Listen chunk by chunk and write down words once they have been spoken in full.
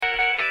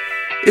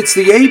It's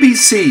the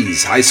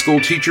ABCs High School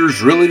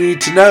Teachers Really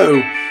Need to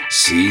Know,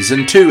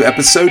 Season 2,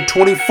 Episode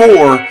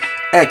 24,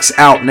 X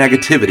Out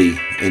Negativity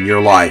in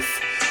Your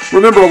Life.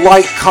 Remember to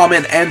like,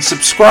 comment, and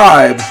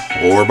subscribe,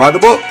 or buy the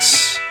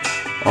books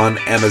on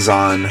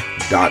Amazon.com.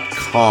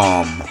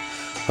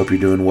 Hope you're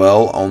doing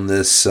well on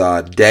this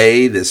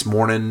day, this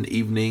morning,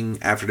 evening,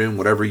 afternoon,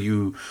 whatever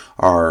you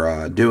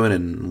are doing,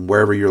 and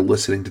wherever you're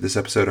listening to this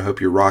episode. I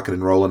hope you're rocking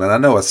and rolling. And I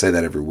know I say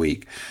that every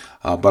week.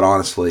 But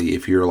honestly,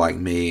 if you're like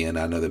me, and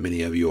I know that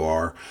many of you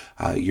are,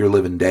 you're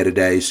living day to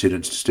day,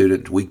 student to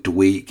student, week to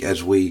week,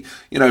 as we,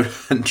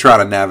 try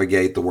to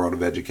navigate the world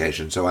of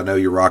education. So I know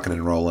you're rocking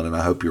and rolling, and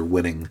I hope you're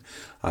winning,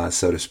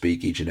 so to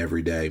speak, each and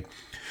every day.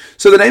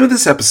 So the name of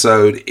this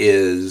episode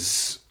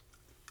is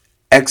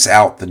X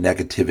Out the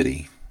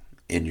Negativity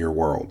in Your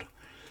World.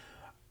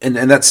 And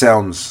that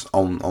sounds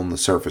on the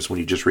surface,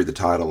 when you just read the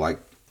title, like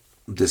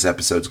this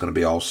episode's going to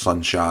be all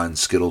sunshine,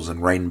 Skittles,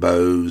 and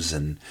rainbows,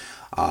 and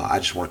I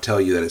just want to tell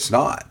you that it's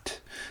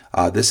not.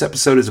 This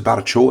episode is about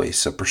a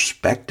choice, a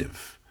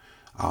perspective.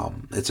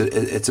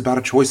 It's about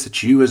a choice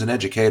that you as an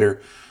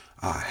educator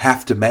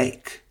have to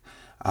make,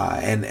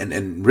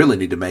 and really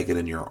need to make it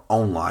in your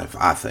own life,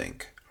 I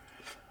think.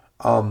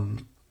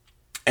 And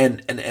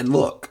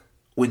look,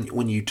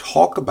 when you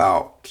talk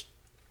about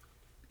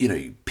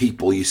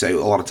people, you say a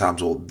lot of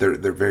times, well,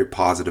 they're very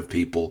positive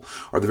people,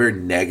 or they're very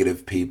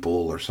negative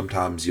people, or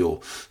sometimes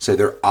you'll say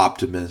they're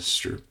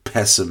optimist or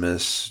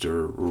pessimist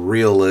or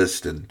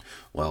realist. And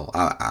well,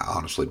 I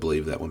honestly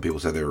believe that when people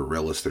say they're a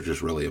realist, they're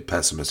just really a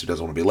pessimist who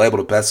doesn't want to be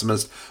labeled a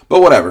pessimist, but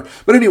whatever.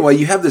 But anyway,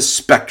 you have this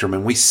spectrum,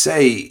 and we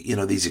say,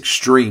 these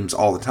extremes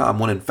all the time,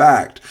 when in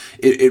fact,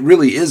 it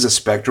really is a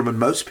spectrum, and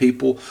most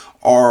people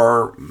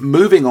are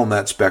moving on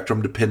that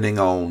spectrum depending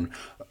on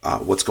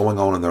what's going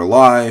on in their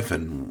life,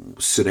 and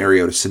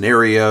scenario to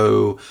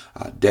scenario,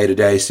 day to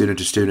day, student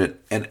to student.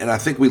 And I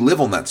think we live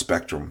on that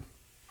spectrum.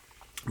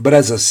 But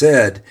as I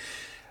said,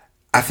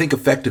 I think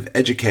effective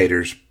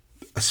educators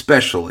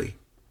especially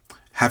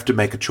have to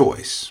make a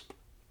choice.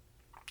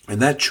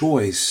 And that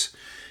choice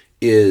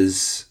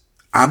is,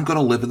 I'm going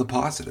to live in the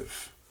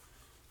positive.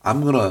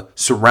 I'm going to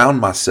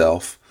surround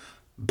myself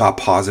by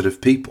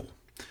positive people.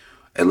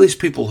 At least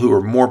people who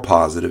are more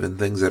positive, and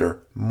things that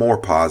are more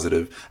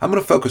positive. I'm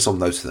going to focus on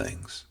those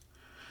things.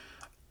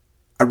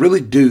 I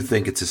really do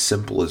think it's as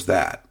simple as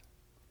that.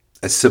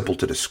 As simple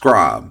to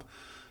describe,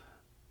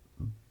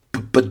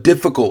 but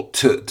difficult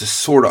to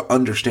sort of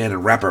understand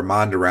and wrap our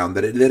mind around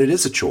that it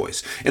is a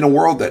choice. In a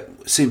world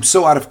that seems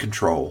so out of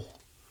control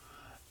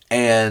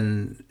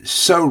and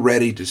so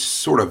ready to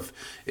sort of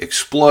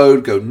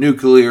explode, go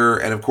nuclear,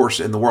 and of course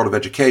in the world of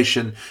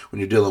education, when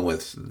you're dealing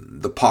with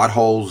the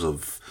potholes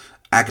of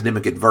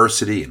academic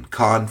adversity and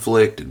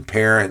conflict and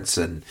parents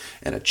and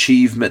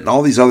achievement and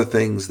all these other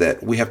things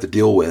that we have to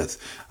deal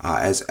with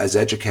as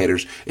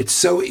educators, it's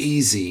so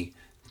easy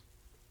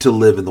to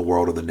live in the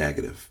world of the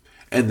negative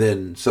and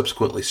then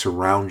subsequently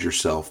surround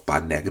yourself by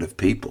negative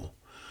people.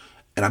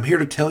 And I'm here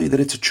to tell you that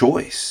it's a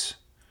choice.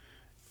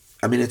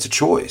 I mean, it's a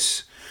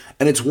choice.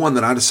 And it's one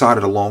that I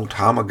decided a long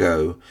time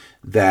ago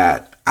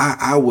that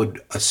I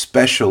would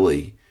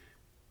especially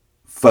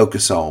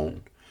focus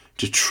on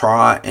to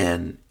try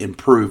and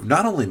improve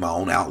not only my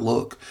own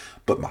outlook,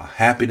 but my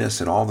happiness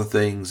and all the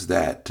things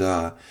that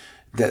the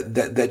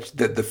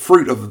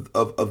fruit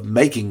of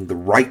making the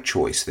right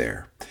choice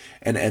there.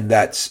 And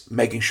that's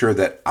making sure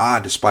that I,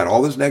 despite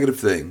all those negative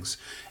things,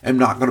 am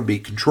not going to be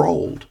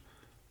controlled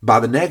by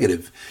the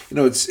negative.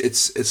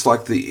 It's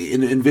like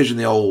envision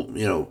the old,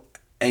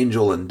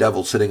 angel and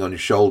devil sitting on your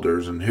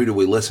shoulders, and who do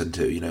we listen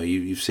to?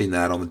 You've seen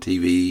that on the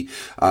TV.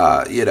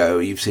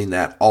 You've seen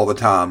that all the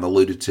time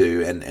alluded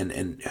to.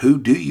 And who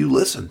do you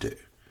listen to?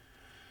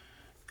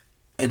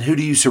 And who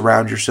do you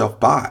surround yourself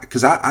by?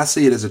 Because I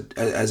see it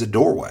as a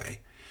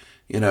doorway.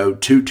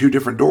 Two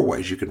different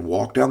doorways. You can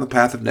walk down the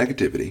path of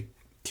negativity,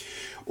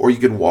 or you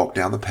can walk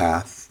down the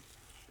path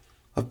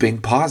of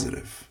being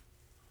positive.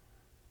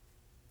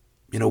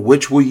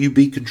 Which will you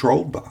be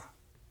controlled by?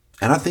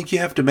 And I think you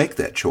have to make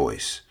that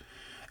choice.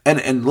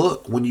 And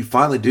look, when you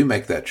finally do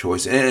make that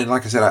choice, and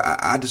like I said,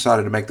 I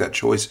decided to make that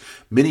choice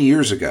many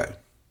years ago.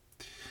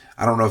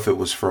 I don't know if it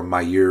was from my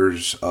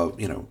years of,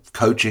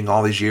 coaching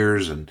all these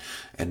years and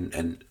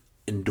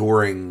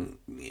enduring,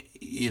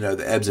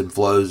 the ebbs and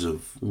flows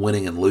of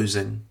winning and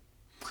losing,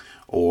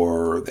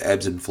 or the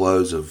ebbs and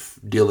flows of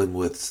dealing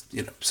with,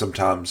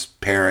 sometimes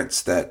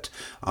parents that,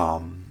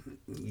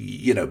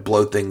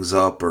 blow things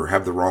up or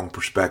have the wrong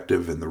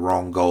perspective and the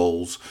wrong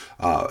goals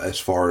as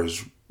far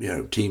as,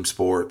 team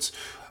sports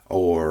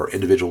or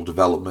individual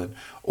development,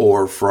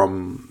 or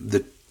from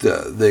the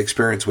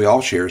experience we all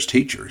share as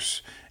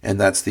teachers. And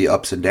that's the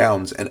ups and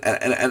downs. And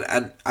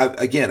I,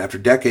 again, after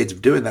decades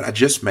of doing that, I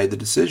just made the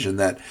decision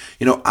that,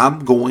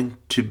 I'm going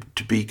to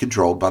be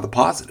controlled by the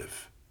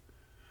positive.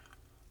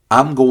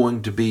 I'm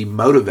going to be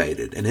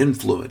motivated and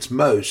influenced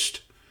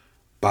most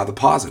by the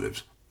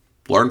positives.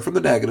 Learn from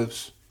the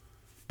negatives,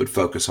 but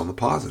focus on the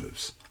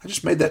positives. I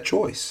just made that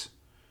choice.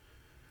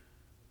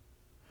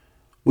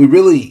 We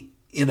really,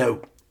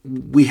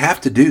 we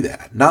have to do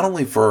that, not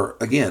only for,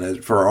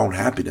 again, for our own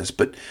happiness,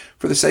 but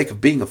for the sake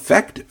of being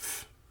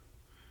effective.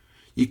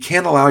 You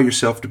can't allow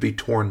yourself to be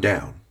torn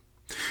down.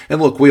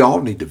 And look, we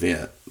all need to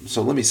vent.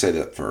 So let me say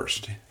that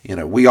first.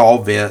 We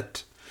all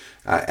vent.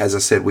 As I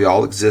said, we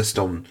all exist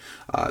on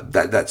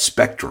that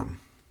spectrum.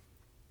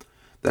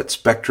 That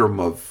spectrum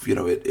of,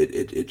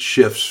 it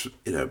shifts,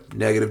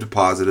 negative to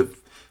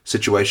positive,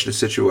 situation to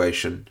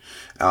situation,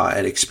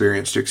 and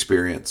experience to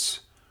experience.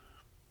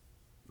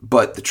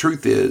 But the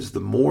truth is, the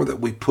more that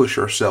we push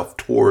ourselves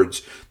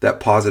towards that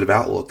positive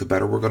outlook, the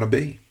better we're going to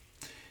be.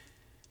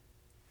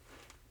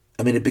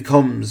 I mean, it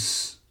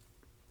becomes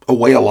a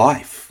way of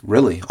life,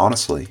 really,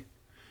 honestly.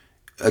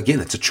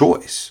 Again, it's a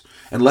choice.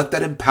 And let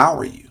that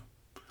empower you.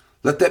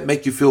 Let that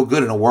make you feel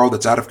good in a world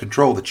that's out of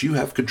control, that you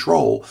have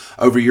control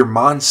over your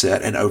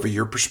mindset and over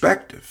your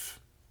perspective.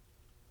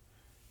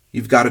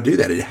 You've got to do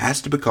that. It has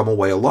to become a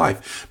way of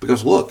life.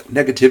 Because look,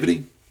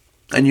 negativity,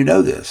 and you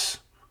know this,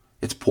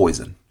 it's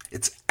poison.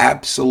 It's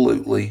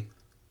absolutely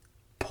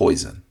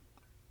poison.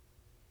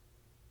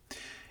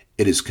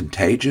 It is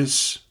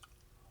contagious,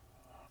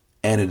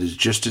 and it is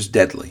just as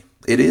deadly.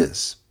 It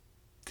is.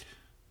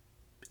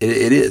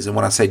 It is. And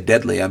when I say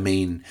deadly, I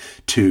mean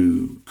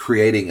to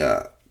creating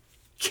a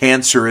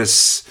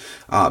cancerous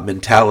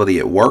mentality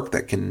at work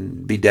that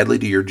can be deadly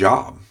to your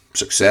job,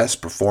 success,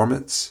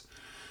 performance,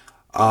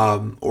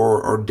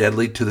 or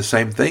deadly to the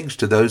same things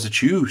to those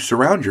that you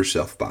surround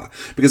yourself by.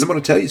 Because I'm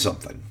going to tell you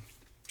something.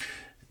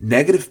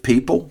 Negative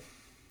people,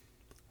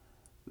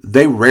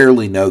 they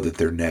rarely know that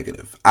they're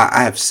negative.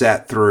 I have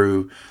sat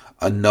through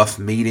enough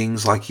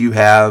meetings like you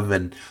have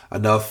and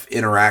enough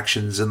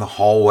interactions in the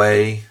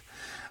hallway,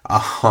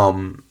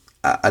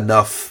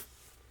 enough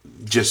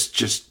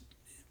just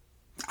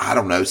I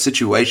don't know,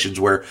 situations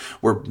where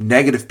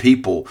negative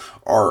people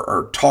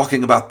are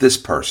talking about this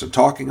person,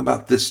 talking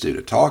about this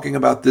student, talking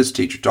about this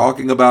teacher,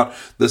 talking about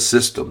the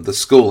system, the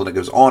school, and it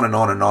goes on and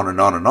on and on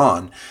and on and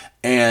on.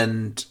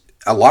 And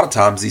a lot of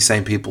times these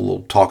same people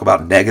will talk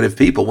about negative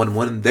people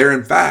when they're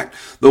in fact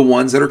the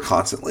ones that are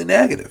constantly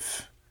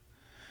negative.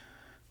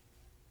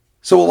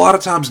 So a lot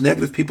of times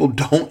negative people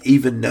don't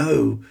even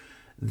know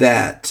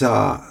that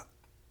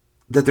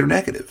they're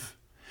negative.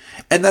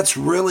 And that's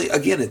really,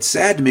 again, it's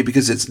sad to me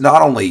because it's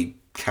not only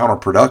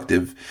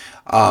counterproductive,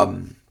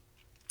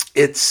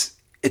 it's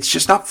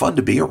just not fun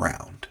to be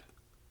around.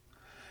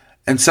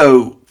 And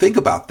so think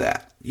about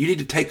that. You need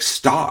to take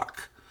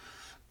stock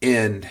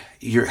in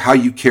how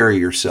you carry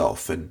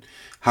yourself and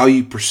how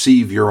you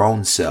perceive your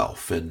own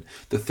self and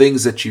the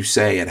things that you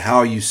say and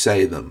how you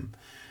say them.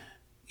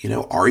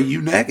 Are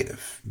you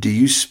negative? Do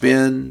you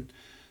spend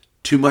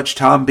too much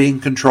time being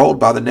controlled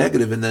by the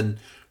negative and then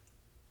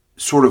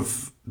sort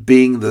of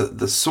being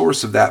the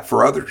source of that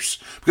for others?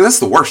 Because that's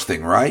the worst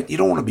thing, right? You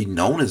don't want to be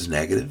known as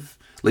negative.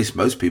 At least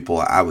most people,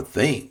 I would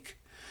think.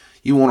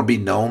 You want to be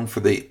known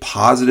for the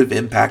positive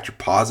impact, your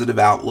positive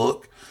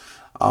outlook.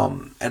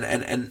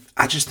 And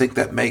I just think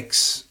that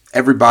makes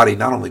everybody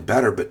not only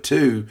better, but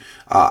too,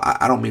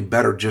 I don't mean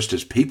better just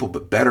as people,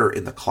 but better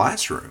in the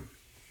classroom.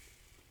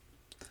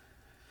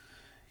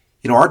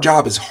 Our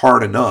job is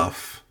hard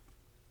enough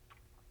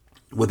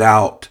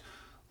without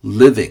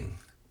living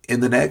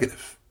in the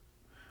negative,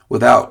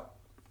 without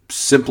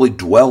simply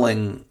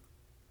dwelling,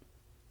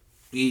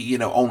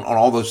 on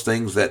all those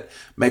things that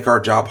make our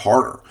job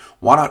harder.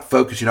 Why not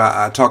focus?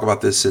 I talk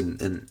about this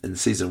in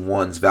season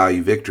 1's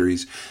Value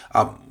Victories.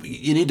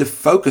 You need to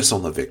focus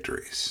on the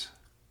victories.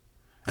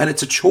 And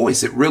it's a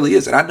choice. It really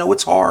is. And I know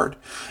it's hard.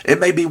 It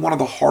may be one of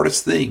the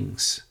hardest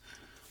things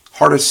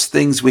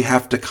we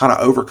have to kind of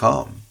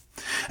overcome.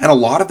 And a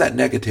lot of that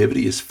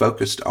negativity is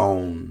focused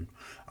on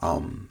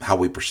how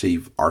we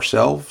perceive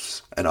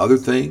ourselves and other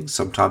things.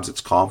 Sometimes it's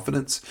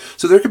confidence.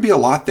 So there could be a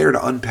lot there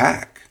to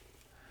unpack.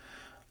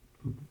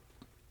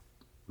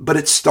 But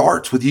it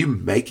starts with you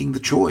making the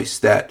choice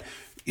that,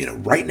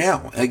 right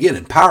now, again,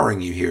 empowering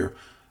you here,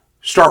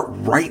 start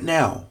right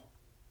now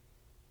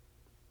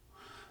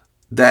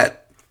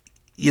that,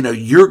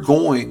 you're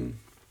going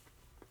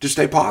to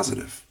stay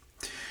positive.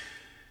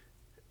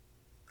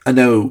 I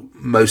know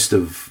most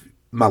of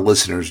my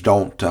listeners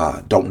don't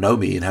know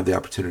me and have the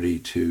opportunity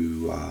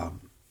to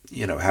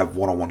have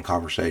one-on-one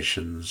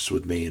conversations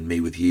with me and me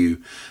with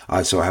you.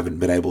 So I haven't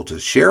been able to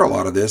share a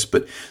lot of this,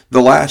 but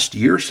the last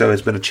year or so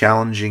has been a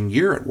challenging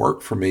year at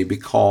work for me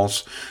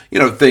because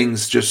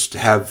things just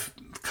have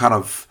kind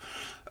of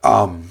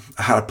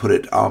how to put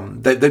it,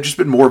 they've just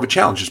been more of a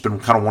challenge. It's been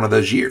kind of one of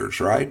those years,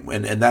 right?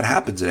 And that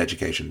happens in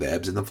education, the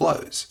ebbs and the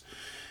flows.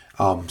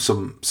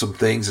 Some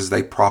things as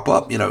they prop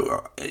up,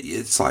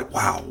 it's like,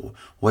 wow,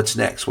 what's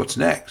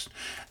next?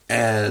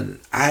 And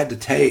I had to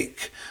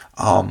take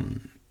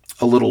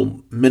a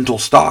little mental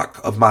stock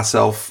of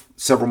myself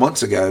several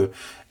months ago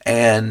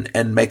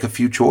and make a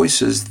few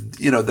choices,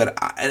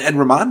 and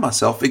remind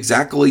myself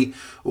exactly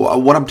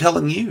what I'm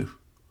telling you.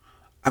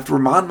 I have to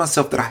remind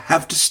myself that I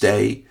have to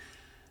stay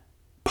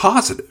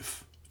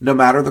positive no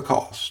matter the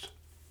cost,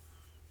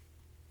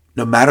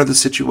 no matter the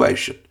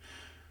situation.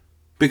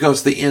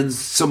 Because the end's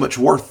so much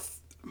more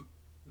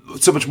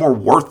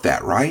worth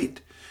that,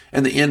 right?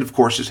 And the end, of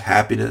course, is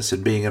happiness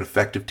and being an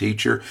effective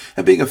teacher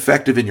and being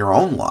effective in your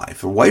own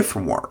life away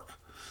from work.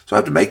 So I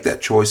have to make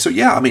that choice. So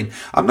yeah,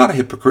 I'm not a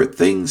hypocrite.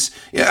 I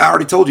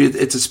already told you,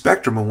 it's a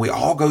spectrum and we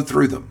all go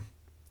through them.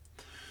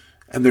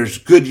 And there's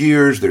good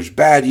years, there's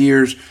bad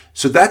years.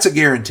 So that's a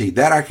guarantee.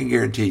 That I can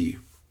guarantee you.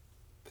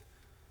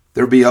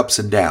 There'll be ups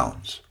and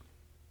downs.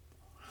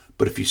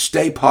 But if you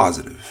stay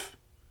positive,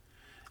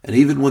 and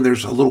even when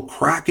there's a little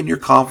crack in your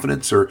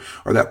confidence or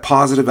that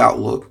positive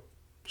outlook,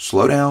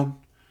 slow down,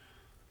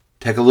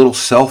 take a little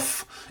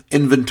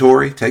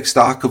self-inventory, take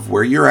stock of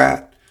where you're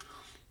at,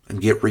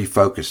 and get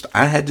refocused.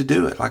 I had to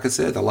do it. Like I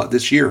said, a lot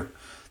this year.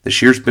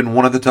 This year's been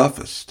one of the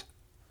toughest.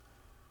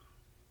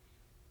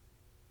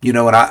 And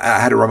I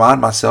had to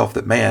remind myself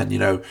that, man,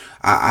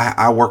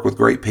 I work with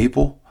great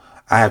people.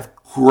 I have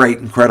great,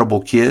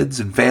 incredible kids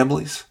and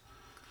families.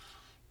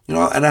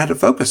 And I had to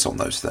focus on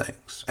those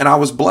things. And I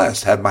was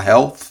blessed, had my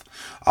health,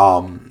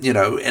 and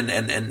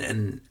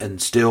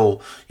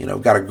still,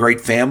 got a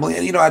great family.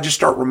 And, I just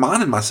start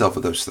reminding myself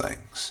of those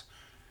things.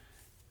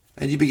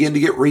 And you begin to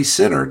get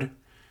recentered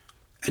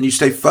and you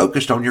stay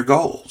focused on your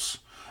goals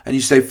and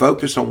you stay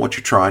focused on what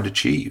you're trying to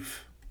achieve.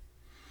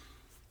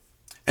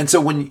 And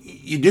so when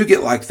you do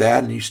get like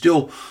that and you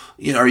still,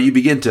 or you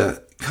begin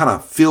to kind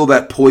of feel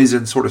that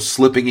poison sort of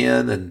slipping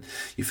in and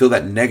you feel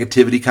that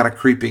negativity kind of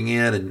creeping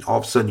in and all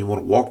of a sudden you want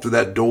to walk through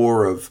that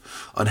door of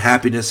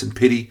unhappiness and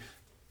pity,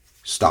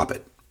 stop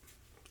it.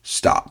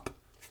 Stop.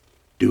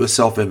 Do a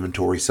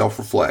self-inventory,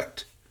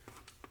 self-reflect.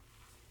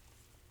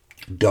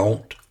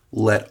 Don't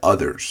let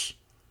others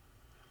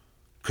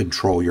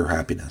control your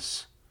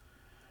happiness.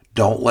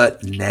 Don't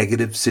let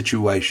negative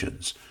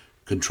situations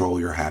control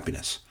your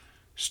happiness.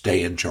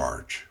 Stay in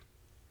charge.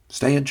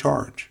 Stay in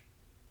charge.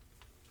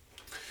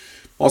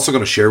 I'm also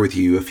going to share with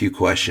you a few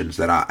questions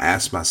that I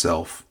ask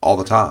myself all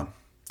the time.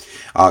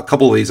 A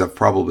couple of these I've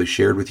probably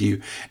shared with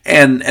you.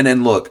 And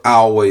then look, I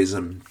always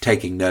am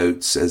taking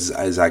notes as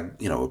I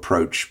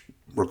approach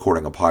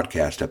recording a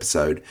podcast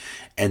episode.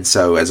 And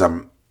so as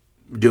I'm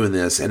doing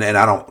this, and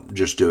I don't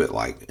just do it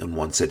like in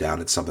one sit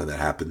down, it's something that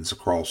happens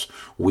across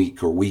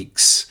week or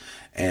weeks.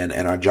 And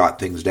I jot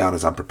things down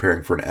as I'm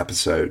preparing for an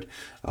episode.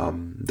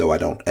 Though I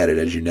don't edit,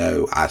 as you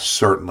know, I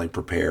certainly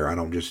prepare. I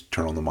don't just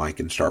turn on the mic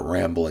and start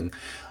rambling.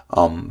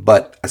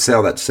 But I say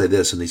all that to say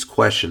this, in these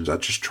questions, I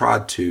just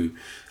tried to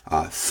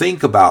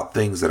think about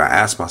things that I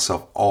ask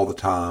myself all the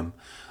time.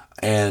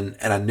 And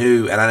I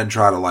knew, and I didn't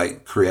try to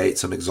create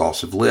some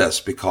exhaustive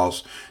list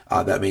because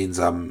that means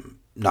I'm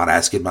not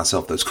asking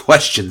myself those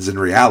questions in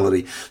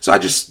reality. So I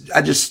just,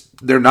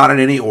 they're not in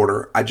any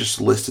order. I just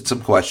listed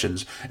some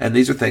questions, and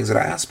these are things that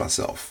I ask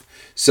myself.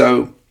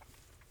 So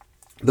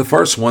the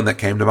first one that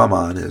came to my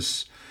mind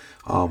is,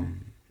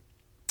 and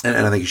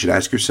I think you should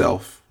ask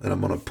yourself, and I'm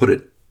going to put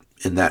it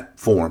in that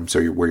form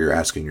where you're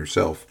asking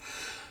yourself,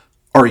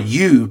 are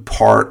you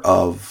part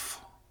of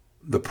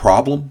the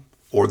problem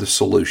or the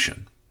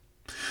solution?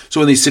 So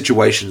in these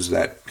situations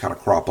that kind of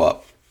crop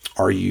up,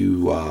 are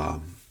you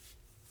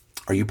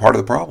part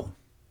of the problem?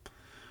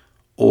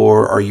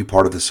 Or are you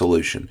part of the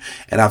solution?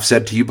 And I've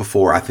said to you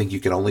before, I think you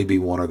can only be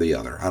one or the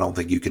other. I don't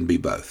think you can be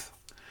both.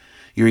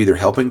 You're either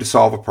helping to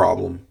solve a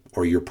problem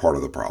or you're part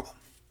of the problem.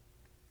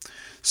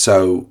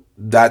 So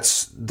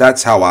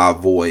that's how I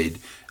avoid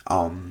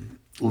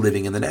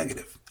living in the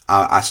negative.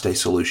 I stay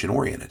solution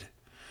oriented.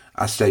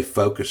 I stay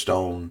focused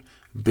on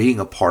being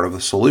a part of the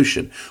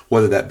solution,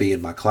 whether that be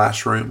in my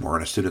classroom or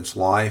in a student's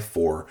life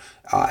or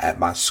at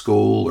my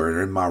school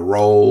or in my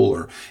role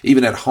or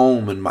even at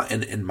home in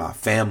my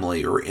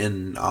family or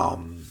in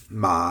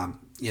my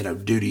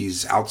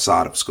duties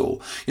outside of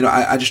school.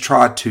 I just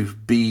try to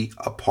be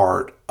a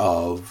part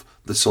of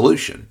the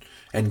solution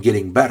and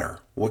getting better.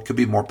 What could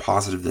be more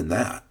positive than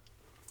that?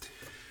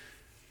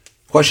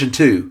 Question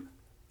 2,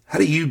 how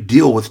do you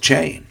deal with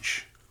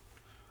change?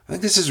 I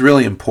think this is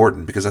really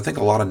important because I think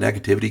a lot of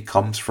negativity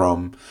comes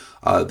from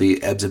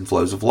the ebbs and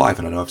flows of life.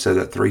 And I know I've said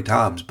that 3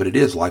 times, but it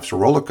is. Life's a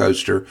roller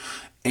coaster.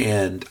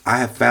 And I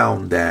have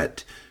found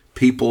that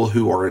people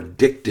who are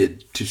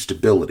addicted to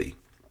stability,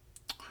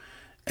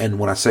 and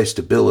when I say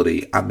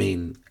stability, I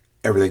mean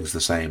everything's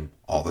the same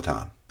all the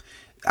time.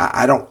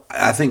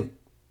 I think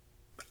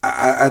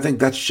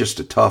that's just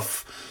a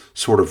tough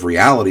sort of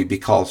reality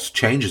because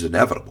change is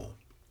inevitable.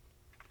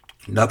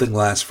 Nothing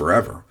lasts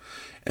forever.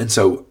 And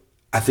so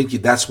I think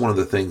that's one of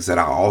the things that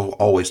I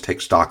always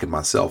take stock in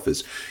myself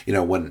is,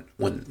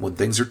 when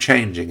things are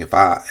changing, if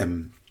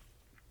I'm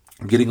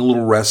getting a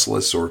little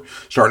restless or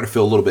starting to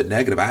feel a little bit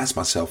negative, I ask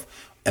myself,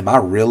 am I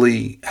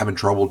really having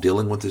trouble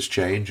dealing with this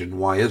change, and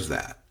why is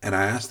that? And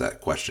I ask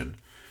that question.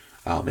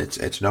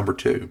 It's number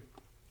 2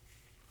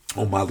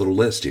 on my little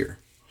list here.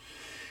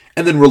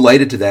 And then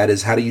related to that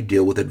is, how do you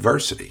deal with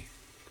adversity?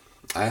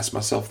 I ask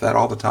myself that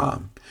all the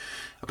time.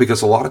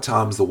 Because a lot of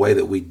times the way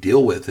that we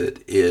deal with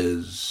it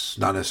is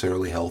not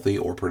necessarily healthy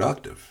or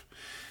productive.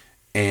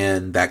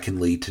 And that can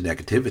lead to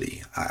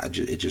negativity.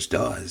 It just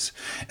does.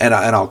 And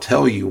I'll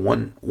tell you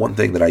one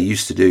thing that I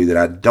used to do that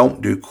I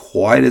don't do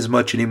quite as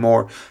much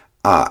anymore.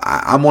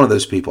 I'm one of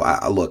those people.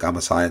 Look, I'm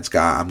a science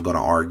guy. I'm going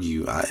to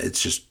argue.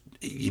 It's just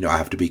I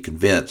have to be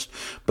convinced.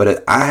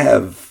 But I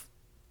have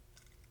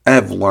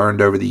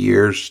learned over the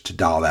years to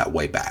dial that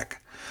way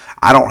back.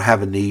 I don't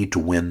have a need to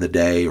win the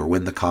day or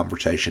win the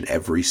conversation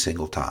every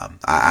single time.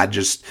 I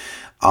just,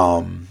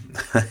 I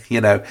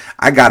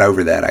got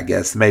over that, I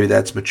guess. Maybe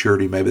that's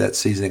maturity. Maybe that's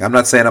seasoning. I'm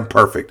not saying I'm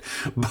perfect,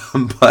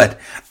 but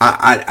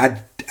I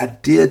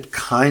did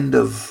kind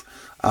of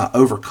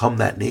overcome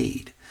that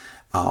need.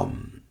 I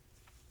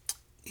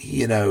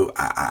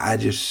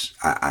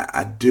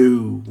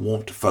do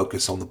want to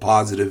focus on the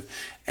positive,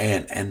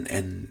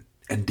 and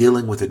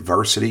dealing with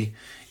adversity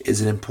is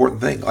an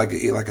important thing. Like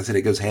I said,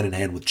 it goes hand in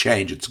hand with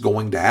change. It's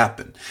going to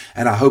happen,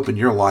 and I hope in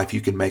your life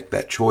you can make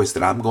that choice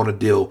that I'm going to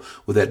deal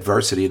with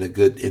adversity in a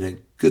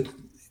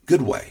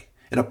good way,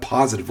 in a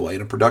positive way,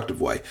 in a productive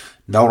way.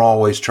 Don't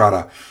always try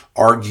to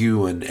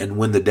argue and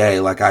win the day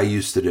like I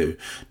used to do.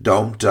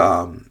 Don't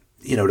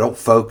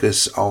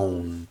focus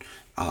on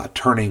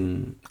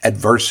turning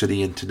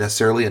adversity into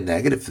necessarily a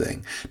negative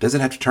thing. It doesn't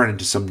have to turn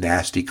into some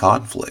nasty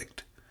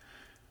conflict.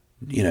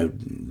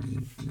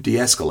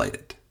 De-escalate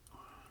it.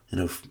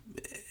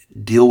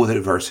 Deal with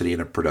adversity in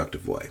a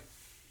productive way.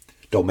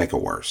 Don't make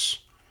it worse.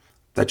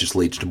 That just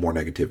leads to more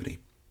negativity.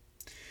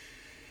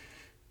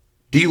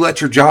 Do you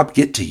let your job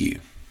get to you?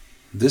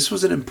 This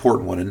was an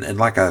important one, and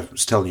like I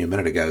was telling you a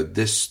minute ago,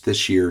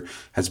 this year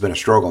has been a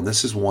struggle, and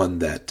this is one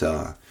that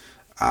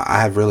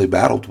I have really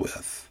battled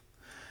with.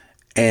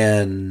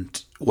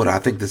 And what I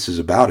think this is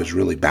about is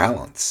really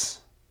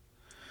balance.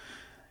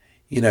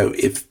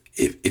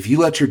 If you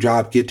let your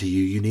job get to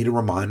you, you need a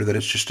reminder that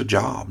it's just a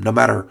job. No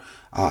matter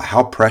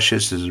how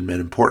precious and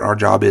important our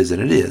job is,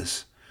 and it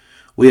is,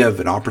 we have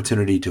an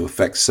opportunity to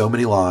affect so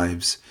many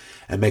lives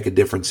and make a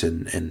difference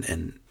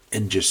in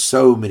just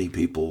so many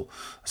people's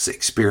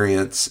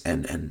experience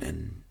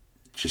and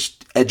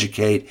just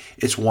educate.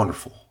 It's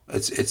wonderful.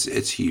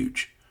 It's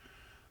huge,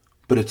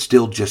 but it's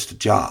still just a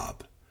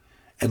job.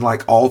 And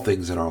like all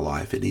things in our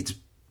life, it needs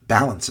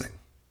balancing.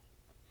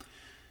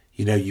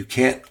 You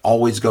can't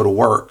always go to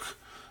work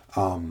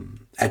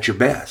at your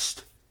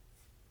best,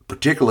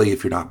 particularly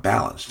if you're not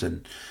balanced.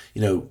 And,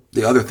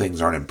 the other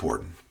things aren't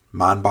important.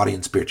 Mind, body,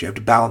 and spirit. You have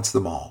to balance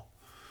them all.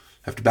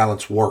 You have to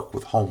balance work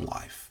with home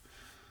life,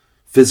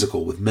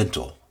 physical with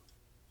mental.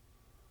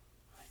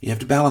 You have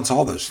to balance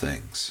all those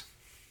things.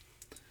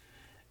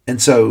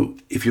 And so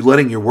if you're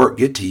letting your work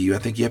get to you, I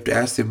think you have to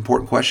ask the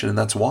important question, and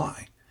that's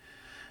why.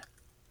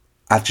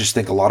 I just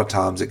think a lot of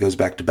times it goes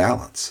back to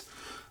balance.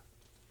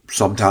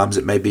 Sometimes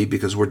it may be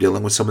because we're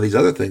dealing with some of these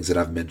other things that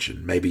I've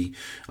mentioned. Maybe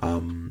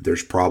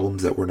there's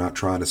problems that we're not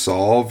trying to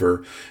solve,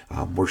 or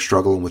we're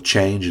struggling with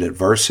change and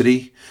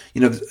adversity.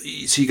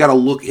 So you got to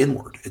look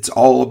inward. It's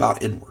all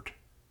about inward.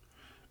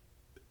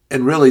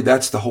 And really,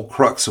 that's the whole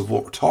crux of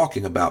what we're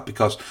talking about.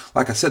 Because,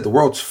 like I said, the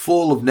world's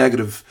full of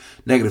negative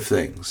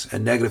things,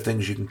 and negative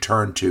things you can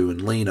turn to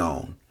and lean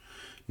on.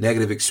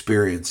 Negative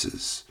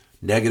experiences,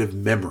 negative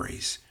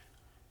memories.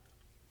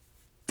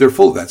 They're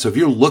full of that. So if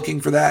you're looking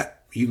for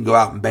that, you can go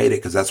out and bait it,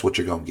 because that's what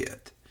you're going to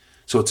get.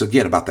 So it's,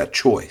 again, about that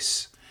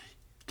choice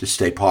to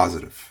stay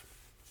positive.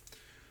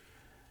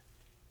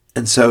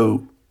 And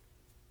so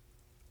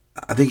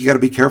I think you got to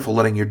be careful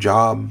letting your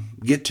job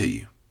get to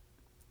you.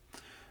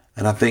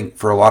 And I think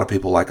for a lot of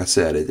people, like I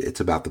said, it's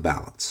about the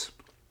balance.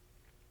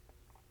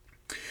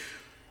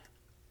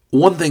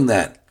 One thing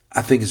that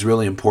I think is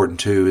really important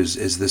too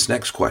is this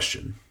next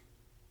question.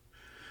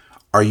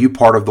 Are you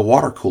part of the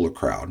water cooler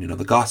crowd,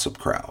 the gossip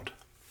crowd?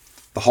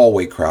 The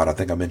hallway crowd. I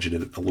think I mentioned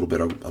it a little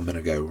bit a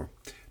minute ago,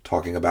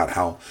 talking about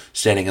how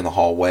standing in the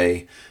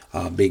hallway,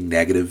 being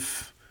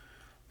negative,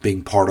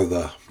 being part of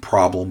the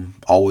problem,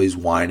 always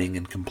whining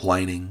and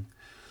complaining.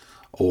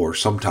 Or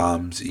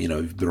sometimes,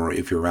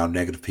 if you're around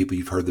negative people,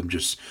 you've heard them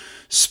just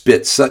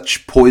spit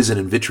such poison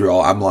and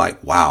vitriol. I'm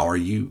like, wow, are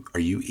you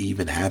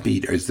even happy?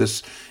 Is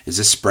this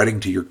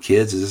spreading to your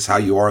kids? Is this how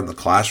you are in the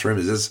classroom?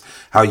 Is this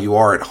how you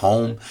are at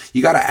home?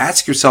 You got to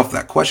ask yourself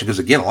that question, because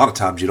again, a lot of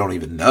times you don't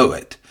even know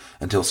it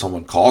until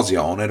someone calls you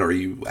on it, or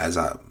you, as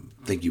I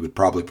think you would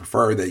probably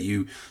prefer, that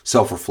you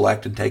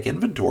self-reflect and take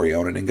inventory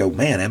on it and go,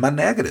 man, am I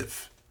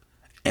negative?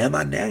 Am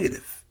I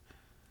negative?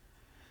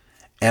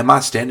 Am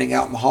I standing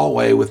out in the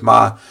hallway with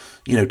my,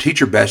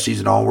 teacher besties,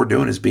 and all we're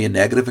doing is being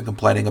negative and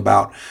complaining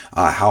about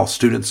how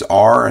students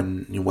are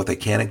and what they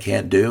can and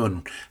can't do,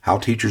 and how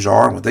teachers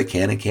are and what they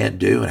can and can't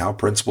do, and how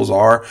principals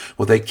are,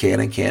 what they can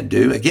and can't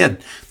do. Again,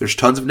 there's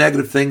tons of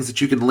negative things that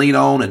you can lean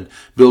on and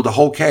build a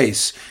whole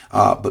case.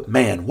 But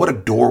man, what a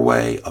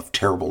doorway of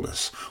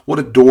terribleness. What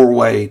a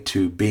doorway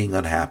to being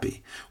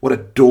unhappy. What a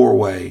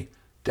doorway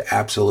to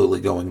absolutely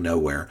going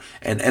nowhere.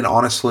 And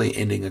honestly,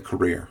 ending a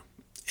career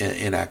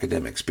in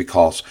academics,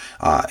 because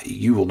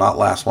you will not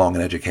last long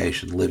in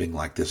education living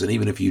like this. And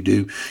even if you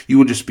do, you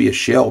will just be a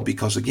shell,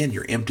 because again,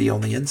 you're empty on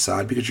the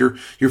inside, because you're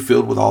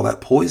filled with all that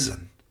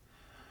poison.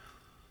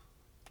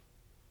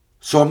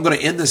 So I'm going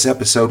to end this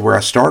episode where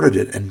I started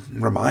it and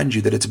remind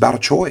you that it's about a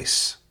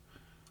choice.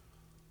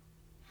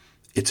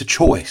 It's a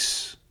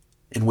choice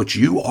in which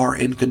you are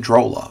in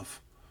control of.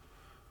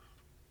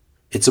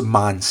 It's a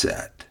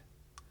mindset.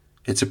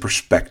 It's a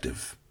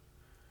perspective.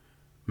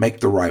 Make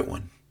the right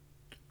one.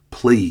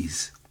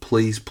 Please,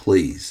 please,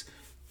 please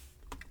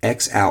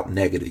X out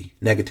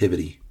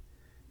negativity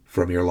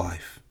from your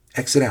life.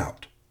 X it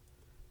out.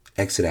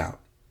 X it out.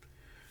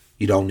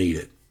 You don't need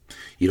it.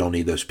 You don't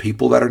need those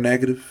people that are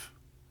negative.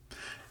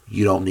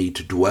 You don't need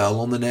to dwell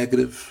on the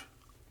negative.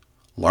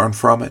 Learn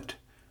from it.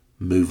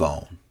 Move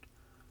on.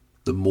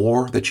 The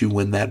more that you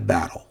win that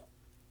battle,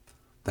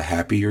 the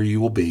happier you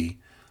will be.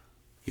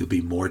 You'll be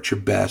more at your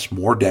best,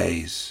 more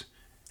days.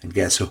 And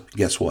guess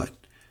what?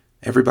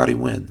 Everybody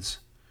wins.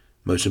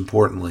 Most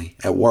importantly,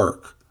 at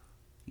work,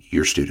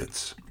 your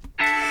students.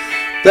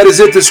 That is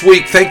it this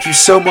week. Thank you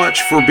so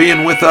much for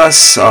being with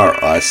us.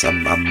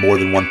 I'm more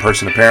than one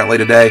person apparently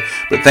today,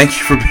 but thank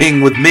you for being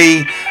with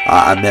me.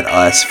 I meant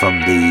us from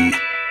the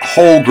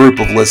whole group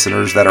of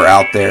listeners that are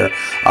out there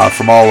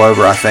from all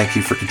over. I thank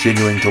you for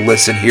continuing to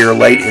listen here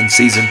late in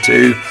Season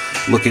 2.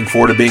 Looking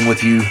forward to being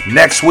with you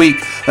next week.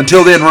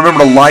 Until then,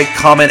 remember to like,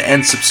 comment,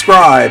 and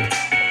subscribe,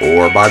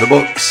 or buy the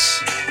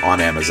books on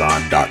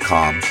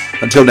Amazon.com.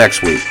 Until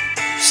next week,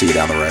 see you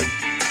down the road.